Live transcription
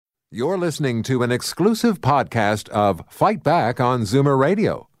You're listening to an exclusive podcast of Fight Back on Zoomer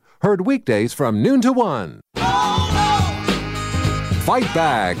Radio. Heard weekdays from noon to 1. Fight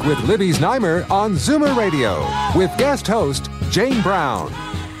Back with Libby Znaimer on Zoomer Radio with guest host Jane Brown.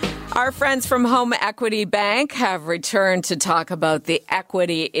 Our friends from Home Equity Bank have returned to talk about the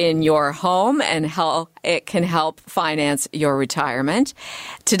equity in your home and how it can help finance your retirement.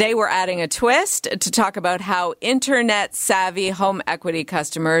 Today, we're adding a twist to talk about how internet-savvy home equity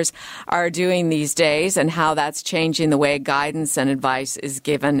customers are doing these days and how that's changing the way guidance and advice is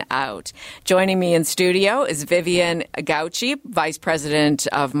given out. Joining me in studio is Vivian Gauci, Vice President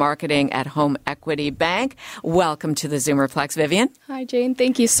of Marketing at Home Equity Bank. Welcome to the Zoomerplex, Vivian. Hi, Jane.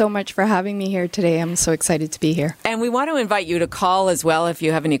 Thank you so much for having me here today. I'm so excited to be here. And we want to invite you to call as well if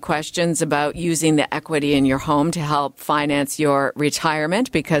you have any questions about using the equity in your home to help finance your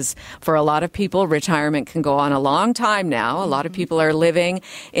retirement, because for a lot of people, retirement can go on a long time now. A lot of people are living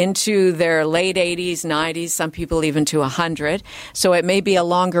into their late 80s, 90s, some people even to 100. So it may be a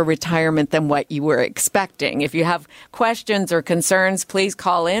longer retirement than what you were expecting. If you have questions or concerns, please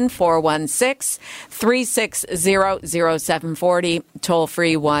call in 416-360-0740, toll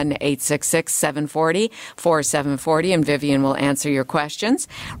free 1-866-740-4740, and Vivian will answer your questions.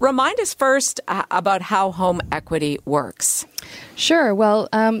 Remind us first about how home equity works. Sure. Well,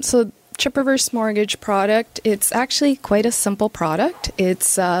 so Chip Reverse Mortgage product, it's actually quite a simple product.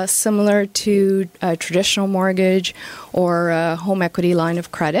 It's similar to a traditional mortgage or a home equity line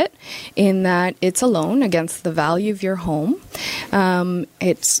of credit in that it's a loan against the value of your home.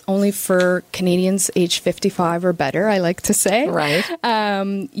 It's only for Canadians age 55 or better, I like to say. Right.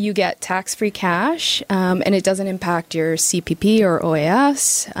 You get tax-free cash, and it doesn't impact your CPP or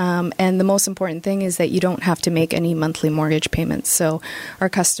OAS. And the most important thing is that you don't have to make any monthly mortgage payments. So our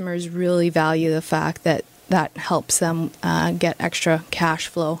customers really value the fact that helps them get extra cash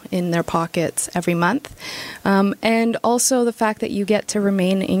flow in their pockets every month. And also the fact that you get to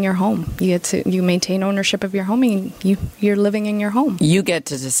remain in your home. You maintain ownership of your home and you're living in your home. You get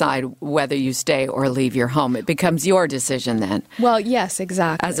to decide whether you stay or leave your home. It becomes your decision then. Well, yes,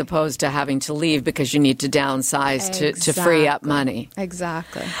 exactly. As opposed to having to leave because you need to downsize to free up money.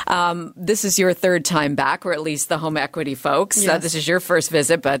 Exactly. This is your third time back, or at least the home equity folks. Yes. This is your first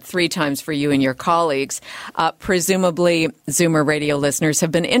visit, but 3 times for you and your colleagues. Presumably, Zoomer Radio listeners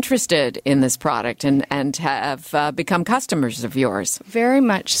have been interested in this product and have become customers of yours. Very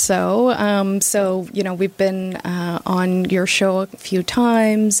much so. We've been on your show a few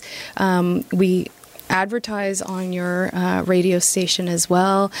times. We advertise on your radio station as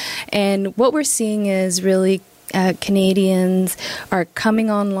well. And what we're seeing is really Canadians are coming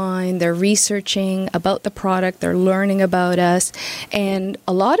online, they're researching about the product, they're learning about us, and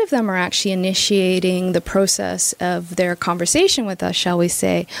a lot of them are actually initiating the process of their conversation with us, shall we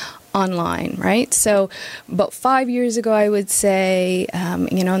say, online, right? So about 5 years ago, I would say,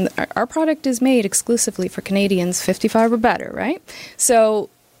 our product is made exclusively for Canadians 55 or better, right? So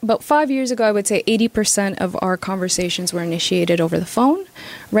about 5 years ago, I would say 80% of our conversations were initiated over the phone.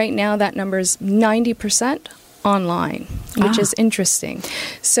 Right now, that number is 90% online, which is interesting.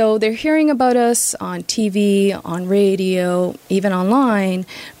 So they're hearing about us on TV, on radio, even online,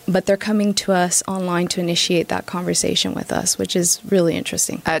 but they're coming to us online to initiate that conversation with us, which is really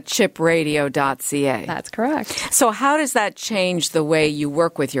interesting. At chipradio.ca. That's correct. So how does that change the way you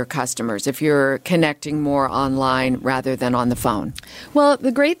work with your customers if you're connecting more online rather than on the phone? Well,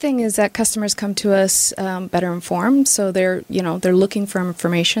 the great thing is that customers come to us better informed. So they're looking for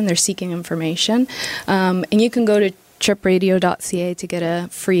information, they're seeking information. And you can go to chipradio.ca to get a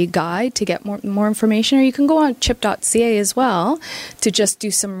free guide to get more information, or you can go on chip.ca as well to just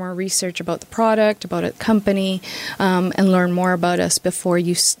do some more research about the product, about a company, and learn more about us before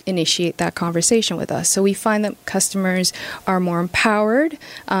you initiate that conversation with us. So we find that customers are more empowered,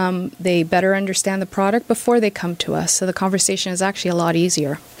 they better understand the product before they come to us, so the conversation is actually a lot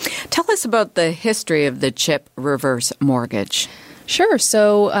easier. Tell us about the history of the Chip Reverse Mortgage. Sure.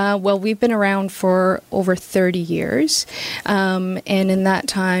 So, we've been around for over 30 years. And in that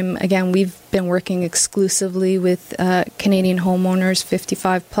time, again, we've been working exclusively with Canadian homeowners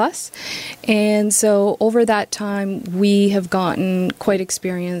 55 plus. And so over that time, we have gotten quite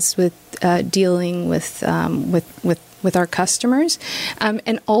experienced with dealing with with our customers.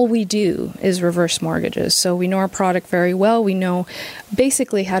 And all we do is reverse mortgages. So we know our product very well. We know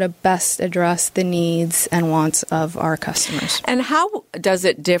basically how to best address the needs and wants of our customers. And how does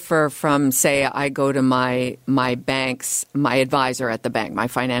it differ from, say, I go to my bank's, my advisor at the bank, my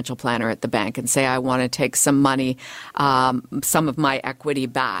financial planner at the bank, and say I want to take some money, some of my equity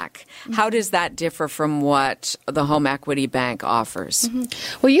back? How does that differ from what the Home Equity Bank offers?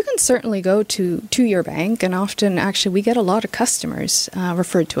 Well, you can certainly go to your bank, and often actually we get a lot of customers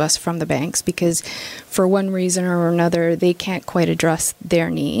referred to us from the banks because for one reason or another they can't quite address their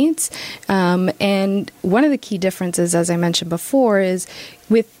needs. And one of the key differences, as I mentioned before, is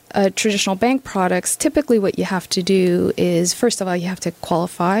with traditional bank products, typically what you have to do is, first of all, you have to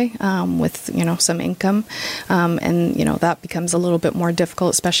qualify with, some income. And, that becomes a little bit more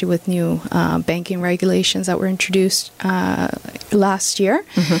difficult, especially with new banking regulations that were introduced last year.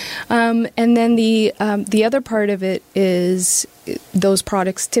 And then the other part of it is those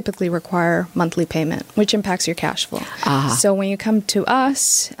products typically require monthly payment, which impacts your cash flow. So when you come to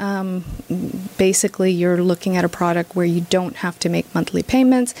us, basically you're looking at a product where you don't have to make monthly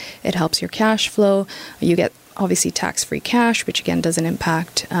payments. It helps your cash flow. You get obviously tax-free cash, which again doesn't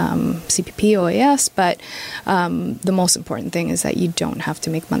impact CPP, OAS, but the most important thing is that you don't have to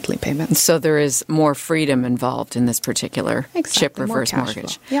make monthly payments. So there is more freedom involved in this particular CHIP reverse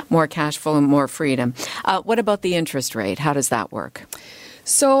mortgage. Yep. More cash flow and more freedom. What about the interest rate? How does that work?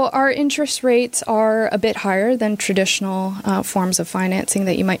 So our interest rates are a bit higher than traditional forms of financing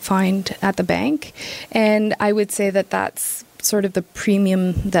that you might find at the bank. And I would say that that's sort of the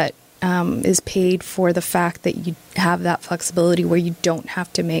premium that is paid for the fact that you have that flexibility where you don't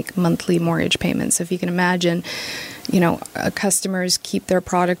have to make monthly mortgage payments. So if you can imagine, customers keep their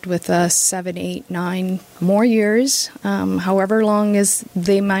product with us 7, 8, 9 more years, however long as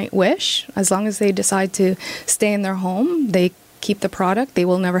they might wish. As long as they decide to stay in their home, they keep the product. They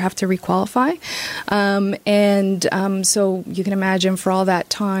will never have to requalify. So you can imagine for all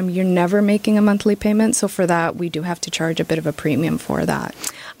that time, you're never making a monthly payment. So for that, we do have to charge a bit of a premium for that.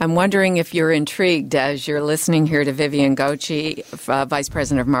 I'm wondering if you're intrigued as you're listening here to Vivian Gochi, Vice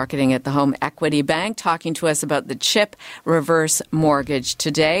President of Marketing at the Home Equity Bank, talking to us about the CHIP reverse mortgage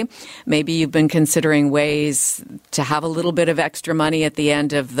today. Maybe you've been considering ways to have a little bit of extra money at the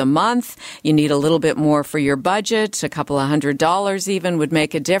end of the month. You need a little bit more for your budget. A couple of $100 even would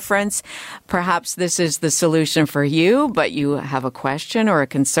make a difference. Perhaps this is the solution for you, but you have a question or a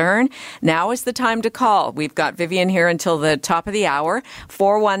concern. Now is the time to call. We've got Vivian here until the top of the hour,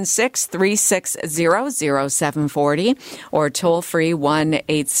 416-360-0740 or toll-free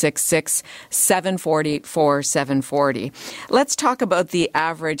 1-866-740-4740. Let's talk about the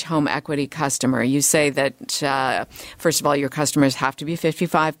average home equity customer. You say that, first of all, your customers have to be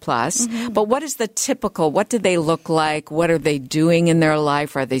 55 plus, but what is the typical, what do they look like? What are they doing in their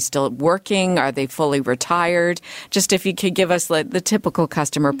life? Are they still working? Are they fully retired? Just if you could give us the typical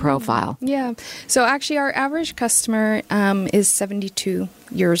customer profile. Yeah. So actually our average customer is 72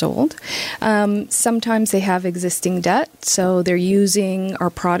 years old. Sometimes they have existing debt, so they're using our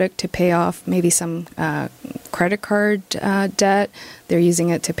product to pay off maybe some credit card debt. They're using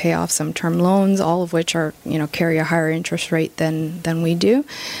it to pay off some term loans, all of which are, carry a higher interest rate than we do.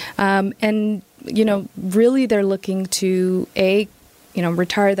 And really they're looking to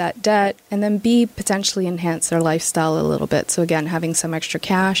retire that debt, and then B, potentially enhance their lifestyle a little bit. So again, having some extra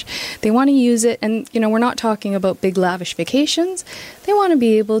cash, they want to use it. And, we're not talking about big lavish vacations. They want to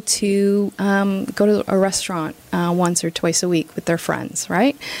be able to go to a restaurant once or twice a week with their friends,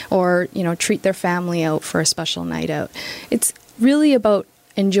 right? Or, treat their family out for a special night out. It's really about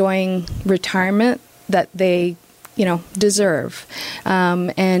enjoying retirement that they deserve,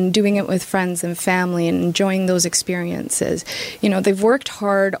 and doing it with friends and family and enjoying those experiences. They've worked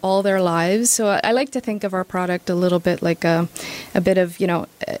hard all their lives. So I like to think of our product a little bit like a bit of,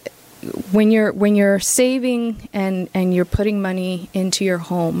 when you're saving and you're putting money into your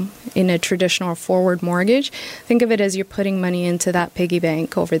home in a traditional forward mortgage, think of it as you're putting money into that piggy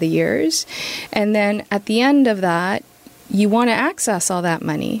bank over the years. And then at the end of that, you want to access all that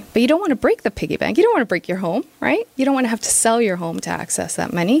money, but you don't want to break the piggy bank. You don't want to break your home, right? You don't want to have to sell your home to access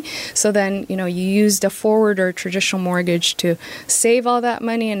that money. So then, you used a forward or traditional mortgage to save all that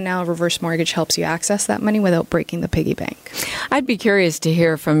money, and now reverse mortgage helps you access that money without breaking the piggy bank. I'd be curious to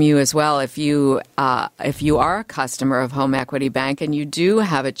hear from you as well if you are a customer of Home Equity Bank and you do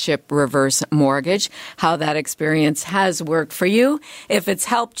have a CHIP reverse mortgage, how that experience has worked for you, if it's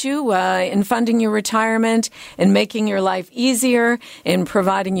helped you in funding your retirement and making your life life easier, in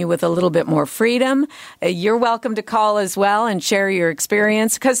providing you with a little bit more freedom. You're welcome to call as well and share your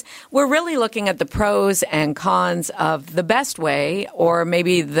experience, because we're really looking at the pros and cons of the best way, or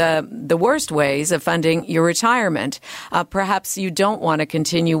maybe the worst ways of funding your retirement. Perhaps you don't want to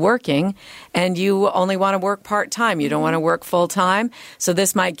continue working and you only want to work part-time. You don't want to work full-time. So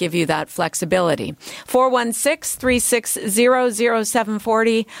this might give you that flexibility.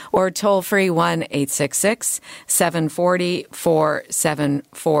 416-360-0740 or toll-free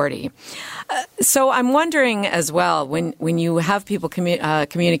 1-866-740-4740. So I'm wondering as well, when you have people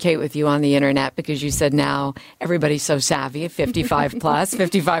communicate with you on the internet, because you said now everybody's so savvy, 55 plus,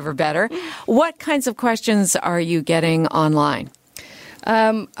 55 or better, what kinds of questions are you getting online?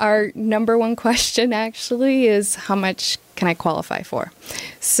 Our number one question actually is how much can I qualify for?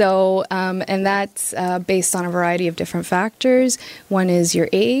 So, and that's based on a variety of different factors. One is your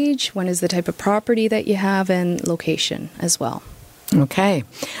age, one is the type of property that you have, and location as well. Okay.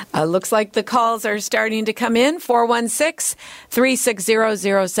 Looks like the calls are starting to come in.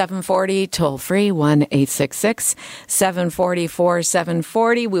 416-360-0740, toll free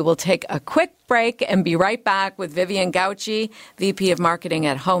 1-866-740-4740. We will take a quick break and be right back with Vivian Gauci, VP of Marketing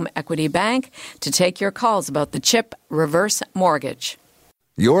at Home Equity Bank, to take your calls about the CHIP reverse mortgage.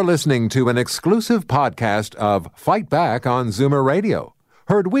 You're listening to an exclusive podcast of Fight Back on Zoomer Radio.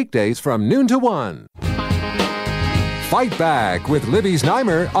 Heard weekdays from noon to 1. Fight Back with Libby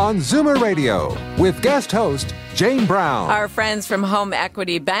Znaimer on Zoomer Radio with guest host Jane Brown. Our friends from Home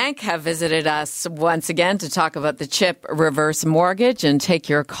Equity Bank have visited us once again to talk about the CHIP reverse mortgage and take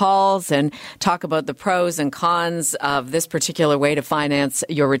your calls and talk about the pros and cons of this particular way to finance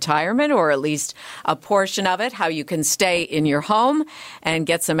your retirement, or at least a portion of it, how you can stay in your home and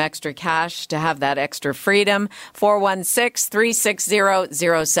get some extra cash to have that extra freedom.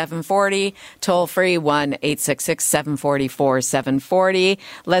 416-360-0740, toll free 1-866-740-4740.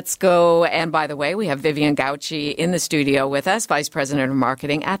 Let's go. And by the way, we have Vivian Gauci in the studio with us, Vice President of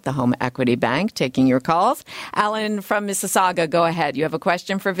Marketing at the Home Equity Bank, taking your calls. Alan from Mississauga, go ahead. You have a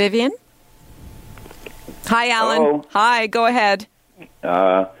question for Vivian? Hi, Alan. Hello. Hi, go ahead.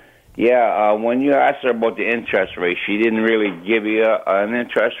 When you asked her about the interest rate, she didn't really give you an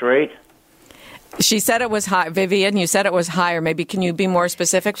interest rate? She said it was high. Vivian, you said it was higher. Maybe can you be more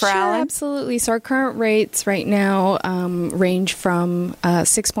specific for Alan? Sure, absolutely. So our current rates right now range from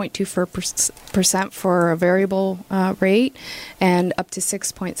 6.24% for a variable rate and up to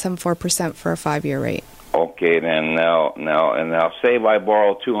 6.74% for a 5-year rate. Okay, then now, say if I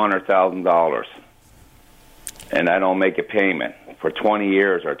borrow $200,000 and I don't make a payment for 20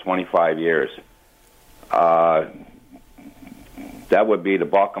 years or 25 years. That would be the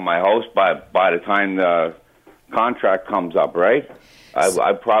bulk of my house by the time the contract comes up, right?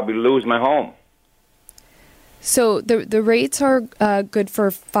 I'd probably lose my home. So the rates are good for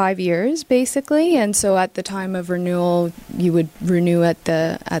 5 years, basically, and so at the time of renewal, you would renew at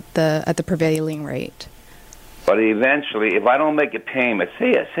the prevailing rate. But eventually, if I don't make a payment,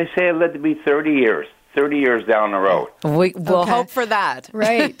 say I let it be 30 years down the road. We'll hope for that.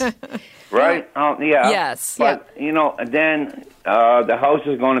 Right. Right? Yeah. Yes. But, then the house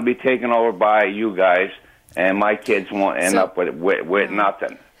is going to be taken over by you guys, and my kids won't end up with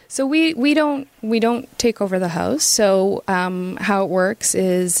nothing. So we don't take over the house. So how it works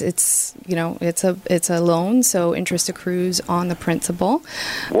is it's a loan, so interest accrues on the principal.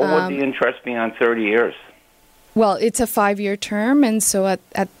 What would the interest be on 30 years? Well, it's a 5-year term, and so at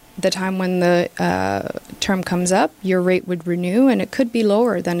the time when the term comes up, your rate would renew, and it could be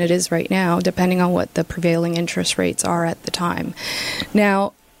lower than it is right now, depending on what the prevailing interest rates are at the time.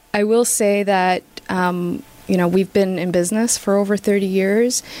 Now, I will say that we've been in business for over 30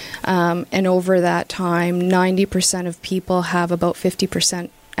 years, and over that time, 90% of people have about 50%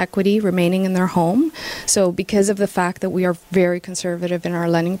 equity remaining in their home. So because of the fact that we are very conservative in our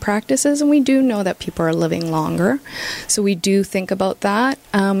lending practices, and we do know that people are living longer, so we do think about that.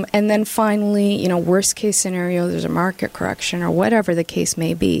 And then finally, worst case scenario, there's a market correction or whatever the case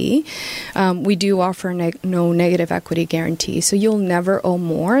may be, we do offer no negative equity guarantee. So you'll never owe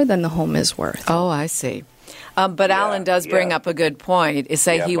more than the home is worth. Oh, I see. But Alan does bring up a good point.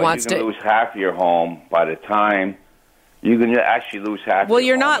 He wants to lose half your home by the time. You can actually lose half. Well,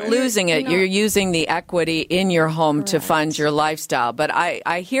 you're not losing it. You're using the equity in your home to fund your lifestyle. But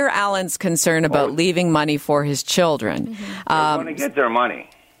I hear Alan's concern about leaving money for his children. Mm-hmm. They're going to get their money.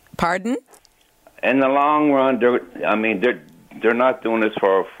 Pardon? In the long run, they're not doing this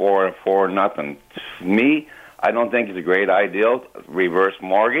for nothing. Me, I don't think it's a great idea, reverse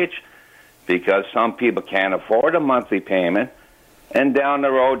mortgage, because some people can't afford a monthly payment. And down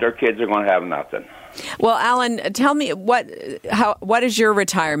the road, their kids are going to have nothing. Well, Alan, tell me what does your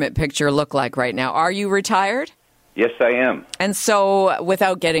retirement picture look like right now? Are you retired? Yes, I am. And so,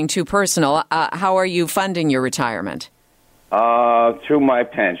 without getting too personal, how are you funding your retirement? Through my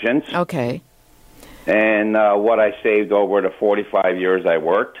pensions. Okay. And what I saved over the 45 years I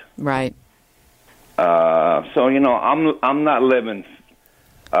worked. Right. So I'm not living.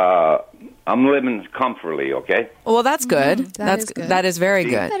 I'm living comfortably. Okay. Well, that's good. Mm-hmm. That is very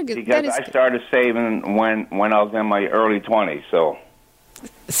good. Because I started saving when I was in my early 20s.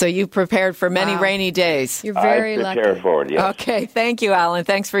 So you prepared for many rainy days. You're very I lucky. prepared for it. Yes. Okay. Thank you, Alan.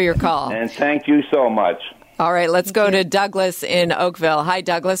 Thanks for your call. And thank you so much. All right. Let's go to Douglas in Oakville. Hi,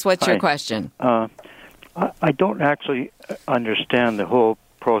 Douglas. What's your question? I don't actually understand the whole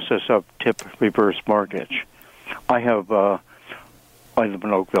process of tip reverse mortgage. I live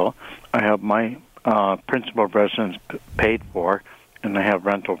in Oakville. I have my principal residence paid for, and I have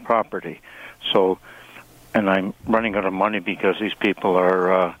rental property. So, and I'm running out of money because these people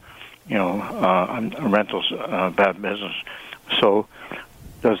are, rentals bad business. So,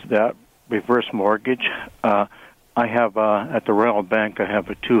 does that reverse mortgage? I have at the Royal Bank. I have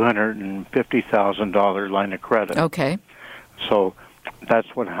a $250,000 line of credit. Okay. So that's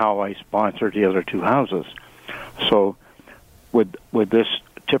how I sponsored the other two houses. So would this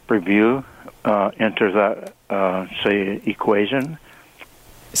tip review enter that equation?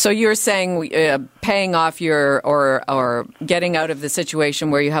 So you're saying paying off or getting out of the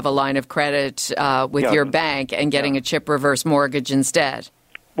situation where you have a line of credit with your bank and getting a chip reverse mortgage instead?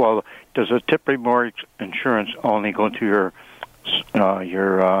 Well, does a tip remortgage insurance only go to your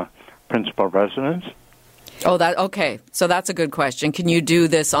principal residence? Oh, okay. So that's a good question. Can you do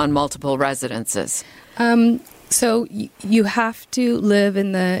this on multiple residences? So you have to live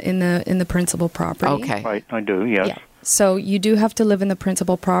in the principal property. Okay. Right, I do. Yes. Yeah. So you do have to live in the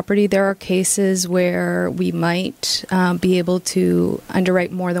principal property. There are cases where we might be able to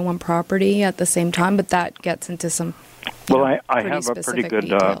underwrite more than one property at the same time, but that gets into some. Well, I have a pretty good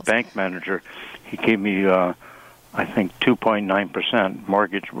bank manager. He gave me, I think, 2.9%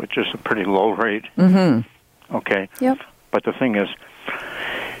 mortgage, which is a pretty low rate. Mm-hmm. Okay. Yep. But the thing is,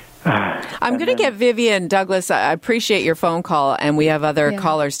 I'm going to get Vivian. Douglas, I appreciate your phone call, and we have other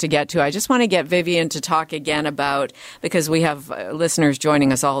callers to get to. I just want to get Vivian to talk again about, because we have listeners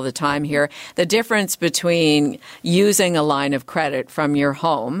joining us all the time here, the difference between using a line of credit from your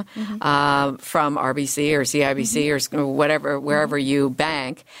home, from RBC or CIBC or whatever, wherever you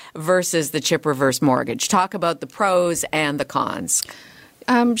bank, versus the chip reverse mortgage. Talk about the pros and the cons.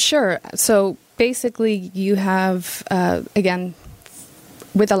 Sure. So basically you have, again,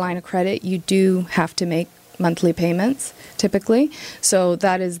 with a line of credit, you do have to make monthly payments, typically. So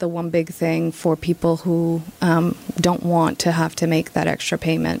that is the one big thing for people who don't want to have to make that extra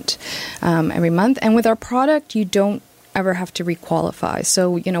payment every month. And with our product, you don't ever have to requalify. So,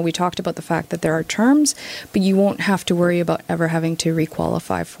 we talked about the fact that there are terms, but you won't have to worry about ever having to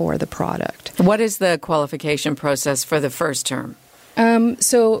requalify for the product. What is the qualification process for the first term?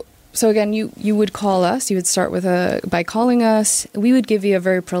 So again, you would call us. You would start by calling us. We would give you a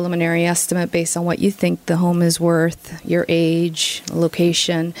very preliminary estimate based on what you think the home is worth, your age,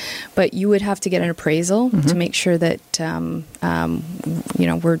 location. But you would have to get an appraisal to make sure that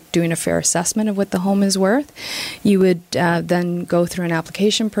we're doing a fair assessment of what the home is worth. You would then go through an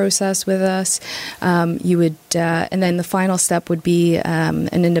application process with us. You would, and then the final step would be an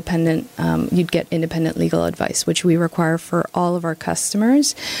independent. You'd get independent legal advice, which we require for all of our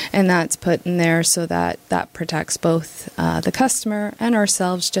customers. And that's put in there so that protects both the customer and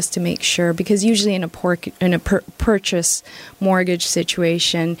ourselves, just to make sure, because usually in a purchase mortgage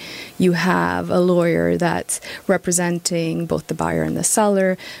situation, you have a lawyer that's representing both the buyer and the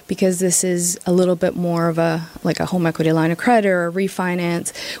seller, because this is a little bit more of a home equity line of credit or a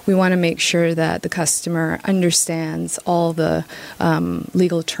refinance. We want to make sure that the customer understands all the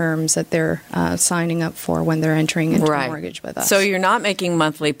legal terms that they're signing up for when they're entering into a mortgage with us. So you're not making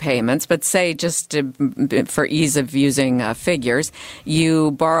monthly payments, but say, for ease of using figures,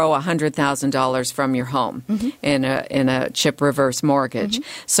 you borrow $100,000 from your home in a chip reverse mortgage.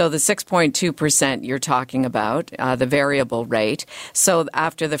 So the 6.2% you're talking about, the variable rate. So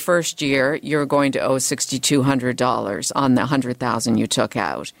after the first year, you're going to owe $6,200 on the $100,000 you took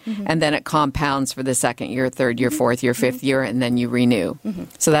out, and then it compounds for the second year, third year, fourth year, fifth year, and then you renew.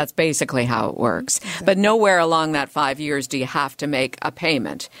 So that's basically how it works. Exactly. But nowhere along that 5 years do you have to make a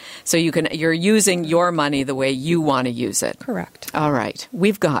payment. So you're using your money the way you want to use it. Correct. All right.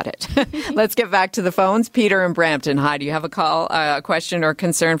 We've got it. Let's get back to the phones. Peter in Brampton. Hi. Do you have a question or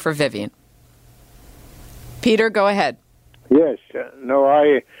concern for Vivian? Peter, go ahead. Yes. No,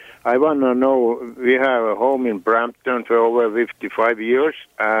 I want to know, we have a home in Brampton for over 55 years,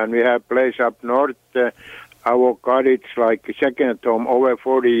 and we have a place up north. Our cottage like a second home over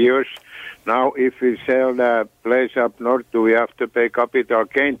 40 years. Now, if we sell the place up north, do we have to pay capital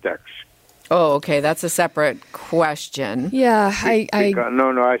gain tax? Oh, okay. That's a separate question. Yeah,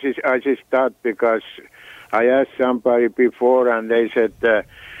 I just thought because I asked somebody before and they said,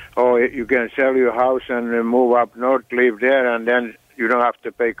 you can sell your house and move up north, live there, and then you don't have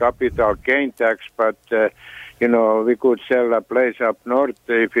to pay capital gain tax. But, we could sell a place up north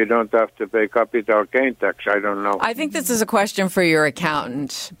if you don't have to pay capital gain tax. I don't know. I think this is a question for your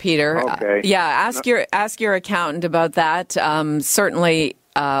accountant, Peter. Okay. Ask your accountant about that. Certainly,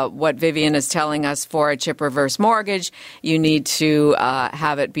 what Vivian is telling us for a chip reverse mortgage, you need to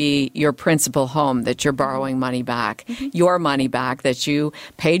have it be your principal home that you're borrowing money back, your money back that you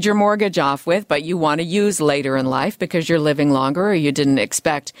paid your mortgage off with, but you want to use later in life because you're living longer or you didn't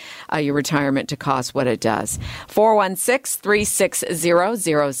expect your retirement to cost what it does.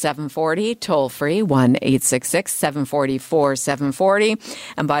 416-360-0740, toll free, 1-866-740-4740.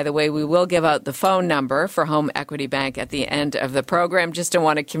 And by the way, we will give out the phone number for Home Equity Bank at the end of the program. Just don't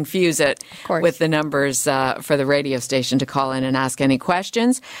want to confuse it with the numbers for the radio station to call in and ask any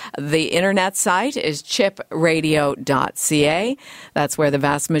questions. The internet site is chipradio.ca. That's where the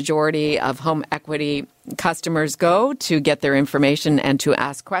vast majority of home equity customers go to get their information and to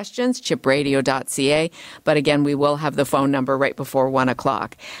ask questions, chipradio.ca. But again, we will have the phone number right before 1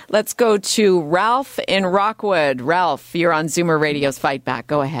 o'clock. Let's go to Ralph in Rockwood. Ralph, you're on Zoomer Radio's Fight Back.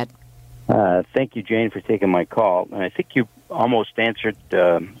 Go ahead. Thank you, Jane, for taking my call. And I think you almost answered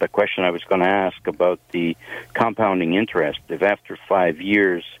the question I was going to ask about the compounding interest. If after 5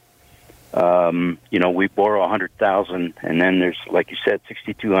 years, we borrow $100,000, and then there's, like you said,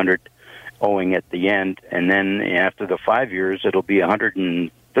 $6,200 owing at the end, and then after the 5 years, it'll be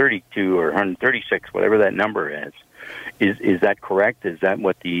 $132 or $136, whatever that number is. Is that correct? Is that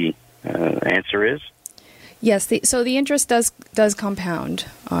what the answer is? Yes, so the interest does compound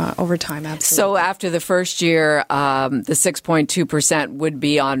over time, absolutely. So after the first year, the 6.2% would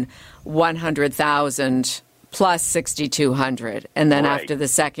be on $100,000 plus $6,200, and then after the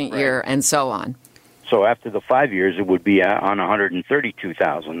second year, and so on. So after the 5 years, it would be on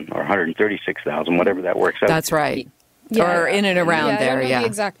 $132,000 or $136,000, whatever that works out. That's right. Yeah. Or in and around there, I don't know the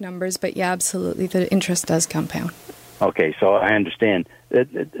exact numbers, but absolutely, the interest does compound. Okay, so I understand.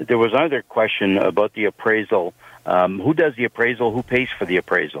 There was another question about the appraisal. Who does the appraisal? Who pays for the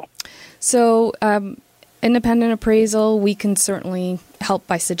appraisal? So, independent appraisal, we can certainly help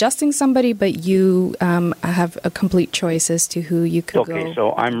by suggesting somebody, but you have a complete choice as to who you could go. Okay,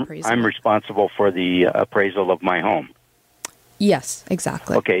 so I'm responsible for the appraisal of my home. Yes,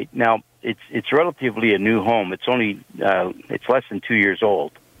 exactly. Okay, now it's relatively a new home. It's only it's less than 2 years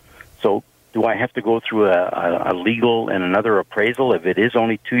old. So do I have to go through a legal and another appraisal if it is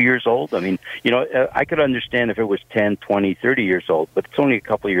only 2 years old? I mean, I could understand if it was 10, 20, 30 years old, but it's only a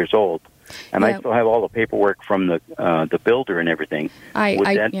couple of years old. And I still have all the paperwork from the builder and everything.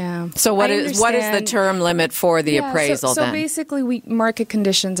 So what is the term limit for the appraisal then? So basically, market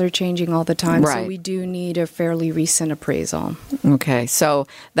conditions are changing all the time, right. So we do need a fairly recent appraisal. Okay, so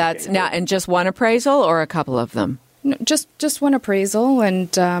that's now, and just one appraisal or a couple of them? No, just one appraisal,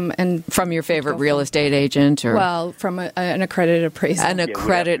 and from your favorite real estate agent, or from an accredited appraiser.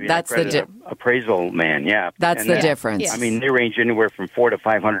 Appraisal man, yeah. That's the difference. Yes. I mean, they range anywhere from $400 to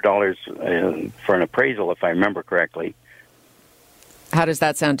 $500 for an appraisal, if I remember correctly. How does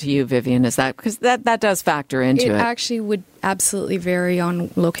that sound to you, Vivian? Is that because that does factor into it? It actually would absolutely vary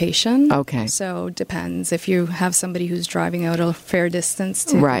on location. Okay. So it depends if you have somebody who's driving out a fair distance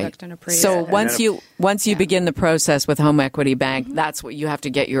to conduct an appraisal. So once you begin the process with Home Equity Bank, that's what you have to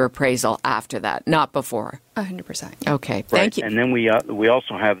get your appraisal after that, not before. 100%. Okay. Thank you. And then we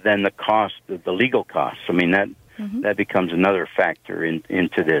also have then the cost, the legal costs. I mean that becomes another factor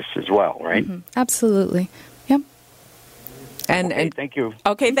into this as well, right? Mm-hmm. Absolutely. And thank you.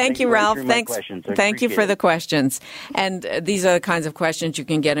 Okay, thank you, Ralph. Thanks. Thank you for the it. questions. And these are the kinds of questions you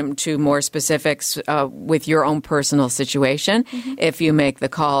can get into more specifics with your own personal situation if you make the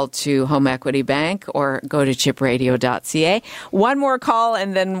call to Home Equity Bank or go to chipradio.ca. One more call,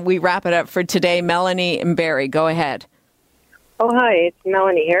 and then we wrap it up for today. Melanie and Barrie, go ahead. Oh, hi. It's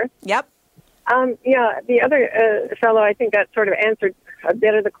Melanie here. Yep. The other fellow, I think that sort of answered a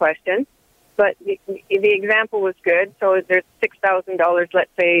bit of the question. But the example was good. So there's $6,000, let's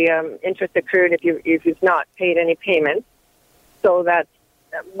say, interest accrued if you've not paid any payments. So that's.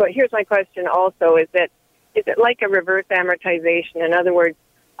 But here's my question. Also, is it like a reverse amortization? In other words,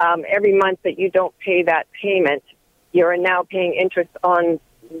 every month that you don't pay that payment, you're now paying interest on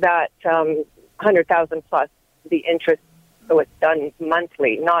that 100,000 plus the interest. So it's done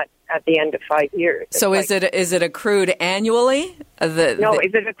monthly, not at the end of 5 years. So is it accrued annually? Is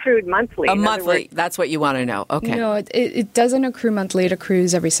it accrued monthly? Monthly. That's what you want to know. Okay. No, it doesn't accrue monthly. It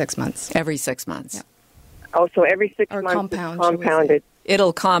accrues every 6 months. Every 6 months. Yeah. Oh, so every 6 months compounded.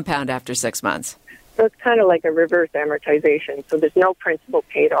 It'll compound after 6 months. So it's kind of like a reverse amortization. So there's no principal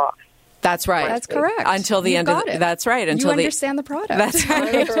paid off. That's right. That's correct. Until the end of it. That's right. Until you understand the product. That's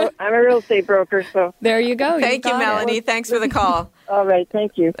right. I'm a real estate broker, so there you go. Thank you, Melanie. Thanks for the call. All right,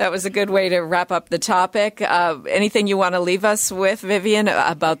 thank you. That was a good way to wrap up the topic. Anything you want to leave us with, Vivian,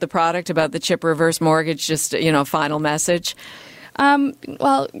 about the product, about the CHIP reverse mortgage? Just final message.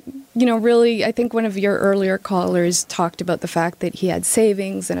 Well, really, I think one of your earlier callers talked about the fact that he had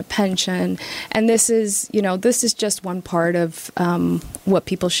savings and a pension, and this is just one part of what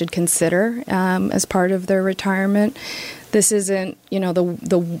people should consider as part of their retirement. This isn't,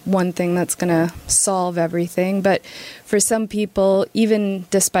 the one thing that's going to solve everything. But for some people, even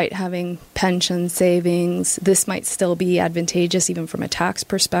despite having pension savings, this might still be advantageous even from a tax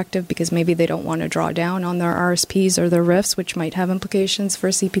perspective because maybe they don't want to draw down on their RSPs or their RIFs, which might have implications for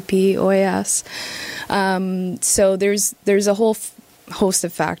CPP, OAS. So there's a whole host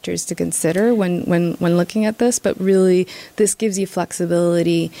of factors to consider when looking at this, but really this gives you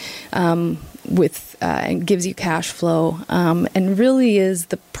flexibility and gives you cash flow, and really is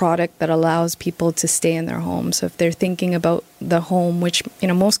the product that allows people to stay in their home. So if they're thinking about the home, which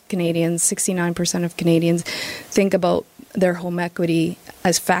most Canadians, 69% of Canadians, think about their home equity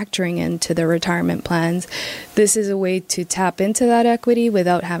as factoring into their retirement plans, this is a way to tap into that equity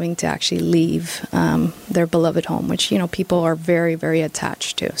without having to actually leave their beloved home, which people are very, very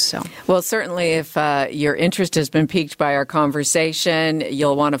attached to. So, well, certainly, if your interest has been piqued by our conversation,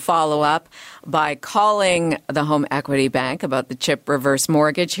 you'll want to follow up by calling the Home Equity Bank about the CHIP reverse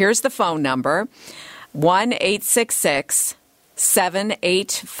mortgage. Here's the phone number: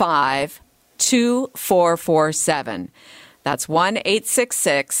 1-866-785-2447. That's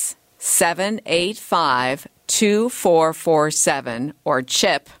 1-866-785-2447, or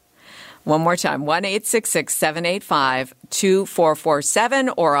CHIP. One more time,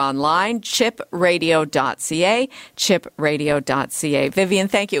 1-866-785-2447, or online, chipradio.ca, chipradio.ca. Vivian,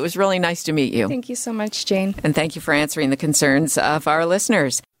 thank you. It was really nice to meet you. Thank you so much, Jane. And thank you for answering the concerns of our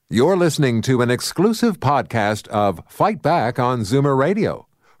listeners. You're listening to an exclusive podcast of Fight Back on Zoomer Radio.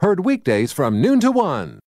 Heard weekdays from noon to 1.